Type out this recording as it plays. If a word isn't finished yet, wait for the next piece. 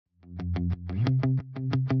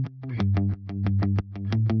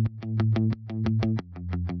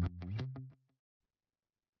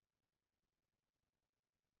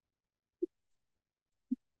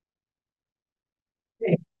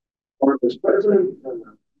as president.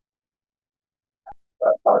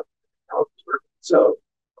 So I'll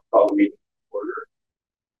call the meeting to order.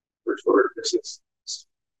 First order of business.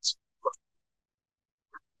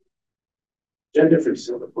 Agenda for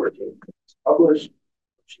December 14th is published.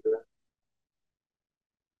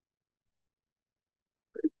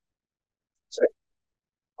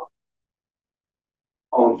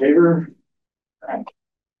 All in favor?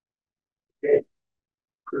 Okay,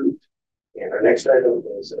 approved. And our next item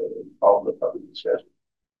is all the public discussion.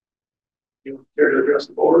 You care to address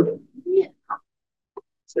the board? Yeah.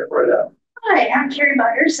 Step right up. Hi, I'm Carrie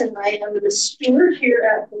Myers, and I am the steward here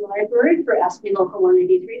at the library for Ask Me Local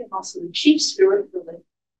 183. I'm also the chief steward for the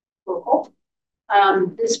local.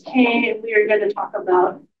 We are going to talk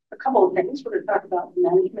about a couple of things. We're going to talk about the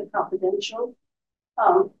management confidential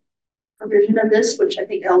provision of this, which I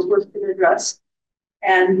think Ellsworth can address.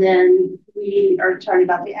 And then we are talking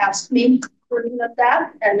about the Ask Me version of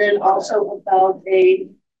that, and then also about a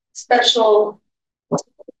special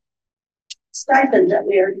stipend that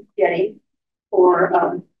we are getting for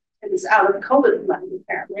it was out of COVID money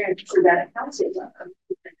apparently, and for that at council.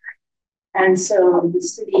 And so the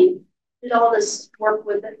city did all this work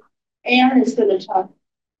with it. Anne is going to talk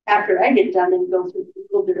after I get done and go through a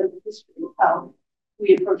little bit of the history of how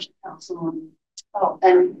we approached the council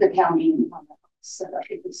and the county and how that was set up.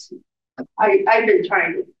 I've been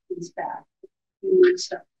trying to get these back, new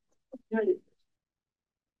stuff,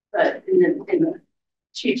 but in the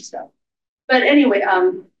chief stuff. But anyway,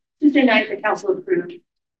 Tuesday night the council approved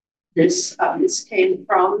this. This came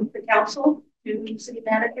from the council to the city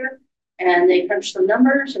manager, and they crunched the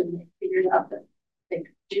numbers and they figured out that they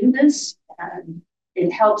could do this, and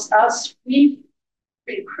it helps us. We've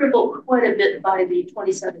been crippled quite a bit by the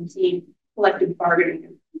 2017 collective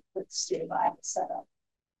bargaining that the state of Iowa set up.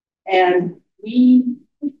 And we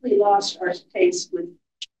quickly lost our case with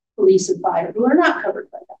police and fire, who are not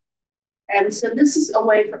covered by that. And so this is a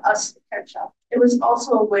way for us to catch up. It was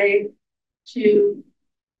also a way to,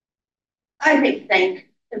 I think, thank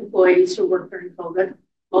employees who worked during COVID.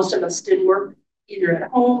 Most of us did work either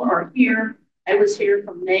at home or here. I was here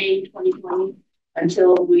from May 2020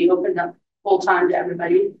 until we opened up full time to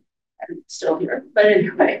everybody. I'm still here, but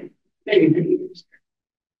anyway, many years.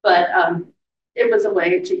 But it was a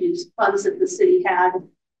way to use funds that the city had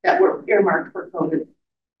that were earmarked for COVID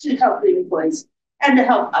to help the employees and to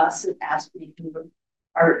help us and Ask Me who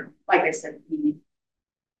are, like I said,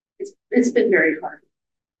 it's been very hard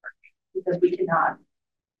because we cannot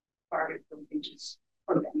bargain for wages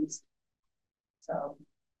or things. So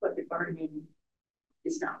collective bargaining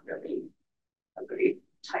is not really a great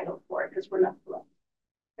title for it because we're not corrupt.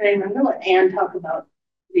 But anyway, I'm going to let Anne talk about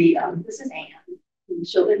the, this is Anne, and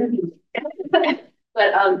she'll interview me.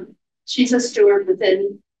 But she's a steward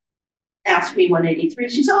within Ask Me 183.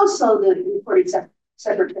 She's also the recording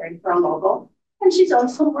secretary for a local, and she's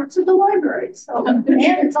also works at the library. So, Anne,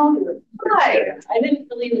 it's all good. Hi. I didn't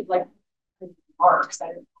really like marks. I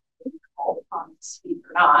didn't call upon to speak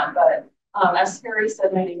or not, but as Terry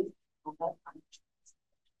said, my name is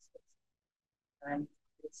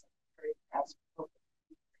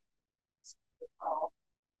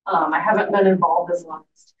I haven't been involved as long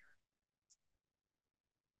as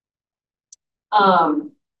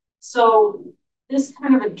Terry. So this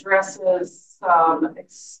kind of addresses some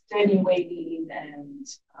extenuating and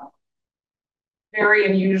very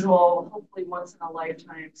unusual, hopefully once in a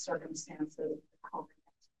lifetime circumstances of the COVID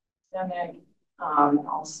pandemic, and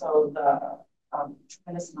also the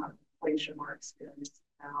tremendous amount of inflation we're experiencing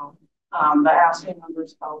now. The Ask Me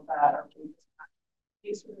members felt that our case is not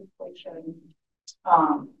case with inflation,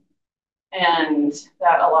 and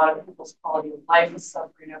that a lot of people's quality of life is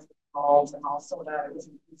suffering as a result, and also that it was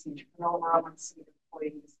increasing turnover among city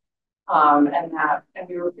employees, and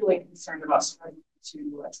we were feeling concerned about starting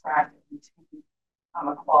to attract and retain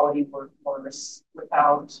a quality workforce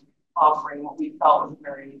without offering what we felt was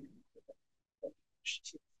very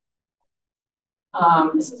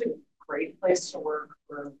this is a great place to work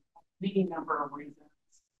for any number of reasons.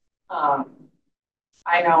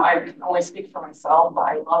 I know I can only speak for myself, but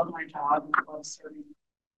I love my job and I love serving.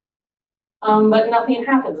 But nothing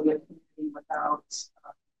happens in the community without,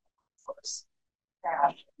 of course,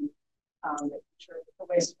 trash and making sure that the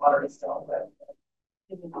wastewater is dealt with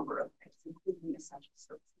in a number of things, including essential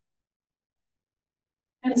services.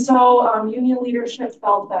 And so union leadership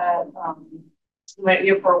felt that it might be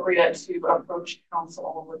appropriate to approach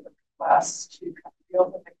council with a request to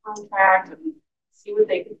reopen the contract and see what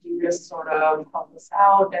they could do to sort of help us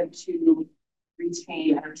out and to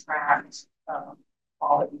retain and attract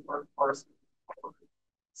quality workforce.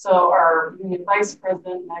 So our union vice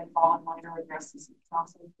president, Meg Fallenweiner, addresses the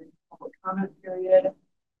council for public comment period.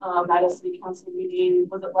 At a city council meeting,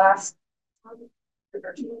 was it last month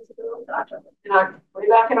or 2 months ago? Way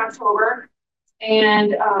back in October.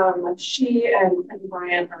 And she and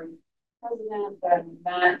Brian, our president, then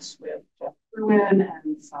met with Jeff Bruin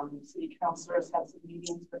and some city councilors, had some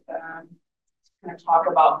meetings with them to kind of talk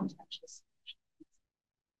about potential solutions.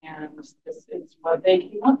 And this is what they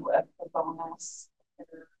came up with, the bonus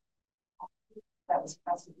that was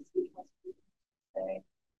passed in the city council today.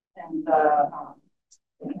 And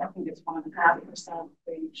I think it's 1.5%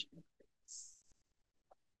 wage increase.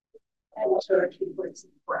 And also our keywords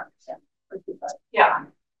correct. Yeah.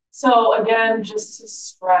 So again, just to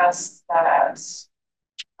stress that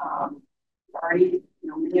already,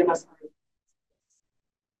 many of us are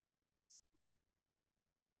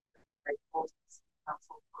grateful to the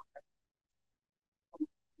council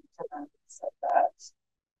for them said that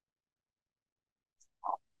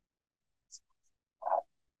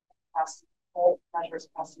passed all measures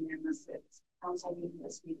passed unanimously at this council meeting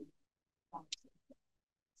this week.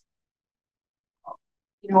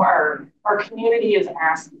 Our community is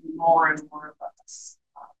asking more and more of us.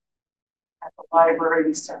 At the library,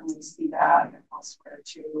 we certainly see that and elsewhere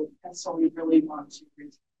too. And so we really want to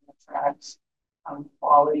attract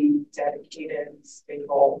quality, dedicated,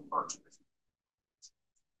 stable workers.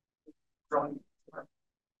 Growing.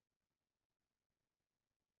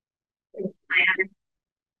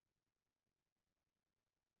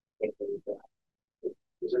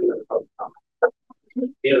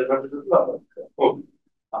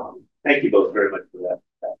 Thank you both very much for that.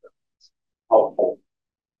 That's helpful.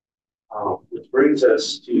 Which brings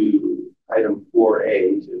us to item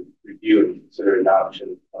 4A, to review and consider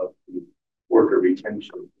adoption of the worker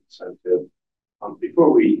retention incentive.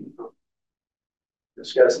 Before we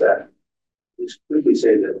discuss that, let's quickly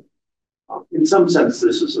say that in some sense,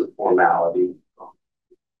 this is a formality.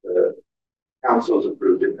 The council has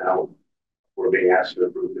approved it now. We're being asked to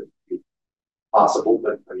approve it. Possible,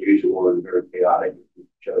 but unusual and very chaotic. We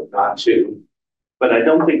chose not to. But I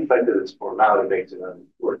don't think the fact that it's formality makes it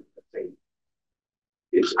unimportant. I think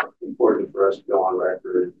it's important for us to go on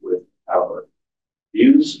record with our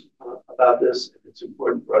views about this. It's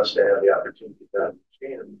important for us to have the opportunity to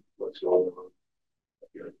understand what's going on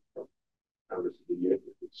here from members of the unit.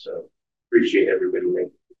 So appreciate everybody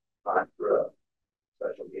making time for a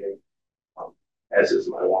special meeting. As is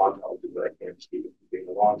my wont, I'll do what I can to keep it from being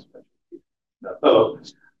a long special meeting. No,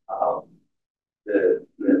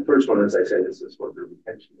 the first one, as I said, is this worker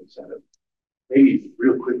retention incentive. Maybe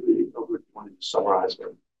real quickly, over wanted to summarize what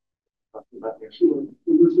we're talking about here. Sure.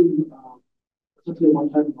 So this is essentially a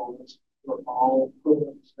one-time bonus for all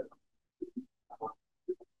programs that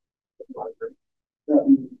that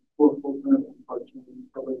means for full-time and part-time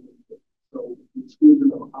programs. So we squeeze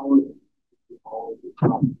it out hourly all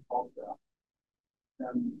staff.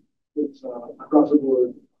 And it's across the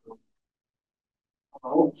board.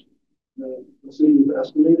 The city is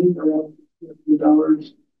estimating around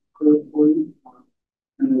 $2 per employee,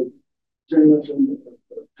 and Jerry mentioned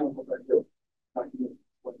the council document.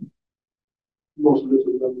 Most of this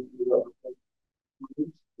is done through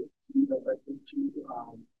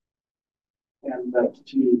and that's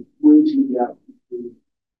to bridge the gap between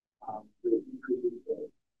the increase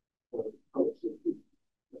the public safety.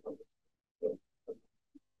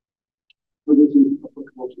 So this is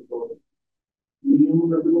applicable to both medium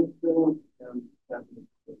residential sales and definitely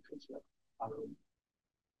sales.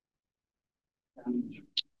 And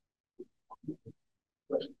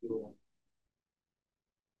question to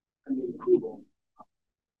any approval.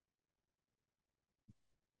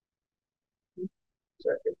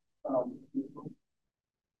 Second.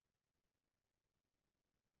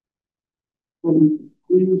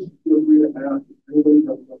 Please feel free to ask if anybody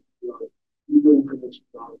has legal information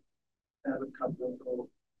about as a confidential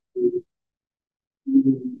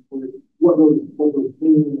what those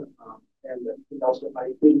mean, and also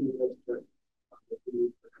I think that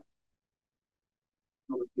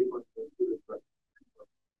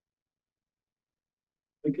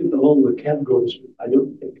I get the whole the categories. I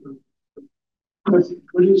don't think.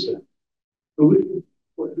 What is that? Who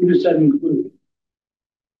does that include?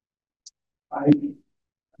 I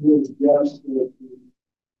would guess that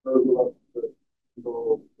those of the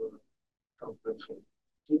people confidential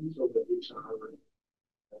teams of the HR.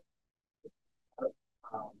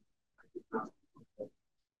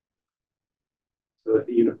 So at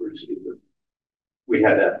the university, we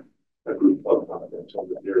had a group of confidential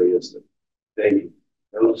areas that they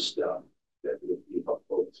know stuff that would be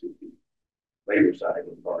helpful to the labor side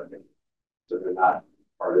of bargaining. So they're not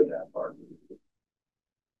part of that bargaining.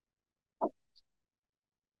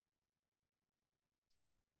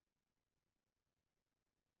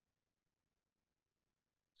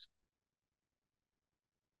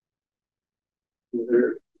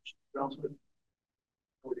 Councilman,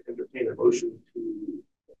 I would entertain a motion to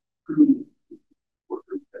approve work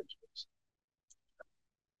group pensions.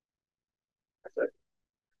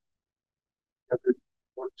 After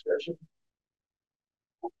more discussion,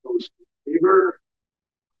 all those in favor?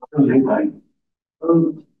 Aye.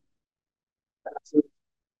 Passes.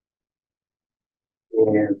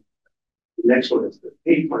 And the next one is the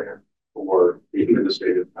pay plan for the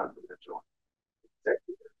administrative confidential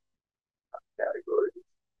executive category.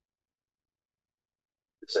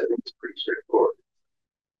 This I think is pretty straightforward.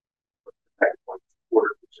 Pay plan, 1/4%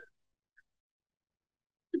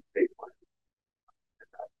 to pay plan.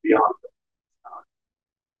 Beyond that,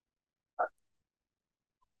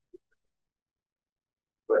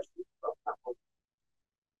 questions about that one?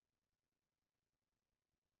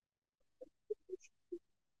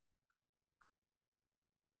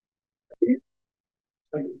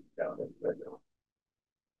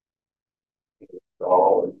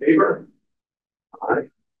 All in favor? Aye.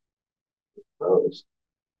 Opposed?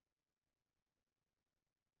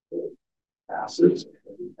 Passes.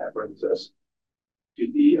 And that brings us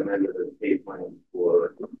to the amendment of the pay plan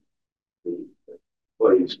for the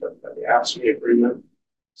employees covered by the AFSCME agreement.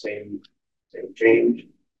 Same change.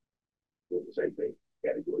 The same thing,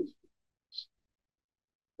 categories.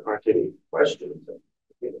 There aren't any questions.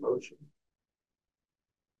 Get a motion.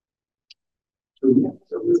 So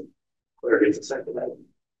Claire gets a second.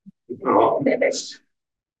 Oh,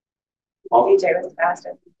 DJ was fast.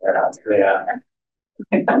 yeah.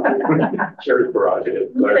 Sure,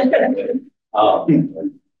 prerogative. Oh,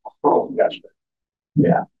 gosh.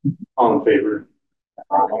 Yeah. All in favor?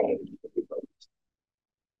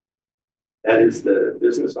 That is the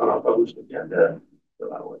business on our published agenda.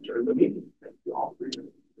 So I will adjourn the meeting. Thank you all for your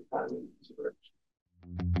time and consideration.